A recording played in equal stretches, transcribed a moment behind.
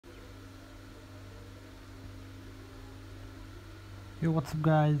Yo, what's up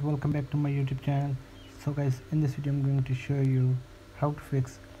guys, welcome back to my YouTube channel. So guys, in this video I'm going to show you how to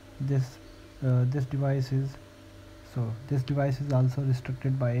fix this device is also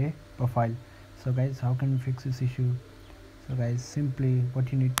restricted by a profile. So guys, how can we fix this issue? So guys, simply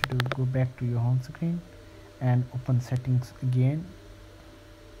what you need to do, go back to your home screen and open settings again.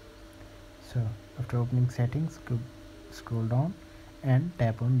 So after opening settings, scroll down and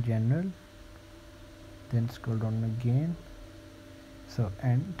tap on general, then scroll down again,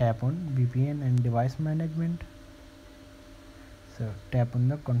 and tap on VPN and device management. So tap on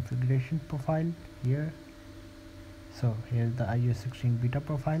the configuration profile here. So here's the iOS 16 beta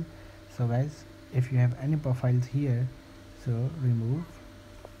profile. So guys, if you have any profiles here, so remove,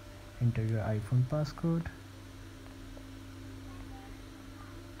 enter your iPhone passcode,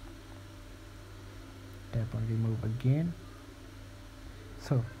 tap on remove again.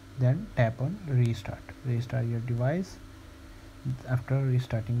 So then tap on restart your device. After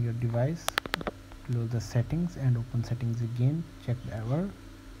restarting your device, close the settings and open settings again, check the error.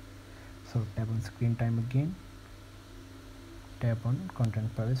 So tap on screen time again, tap on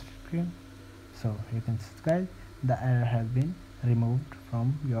content privacy screen. So you can see guys, the error has been removed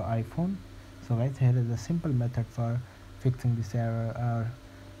from your iPhone. So guys, here is a simple method for fixing this error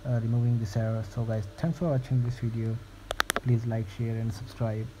or removing this error. So guys, thanks for watching this video. Please like, share and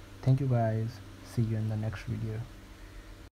subscribe. Thank you guys, see you in the next video.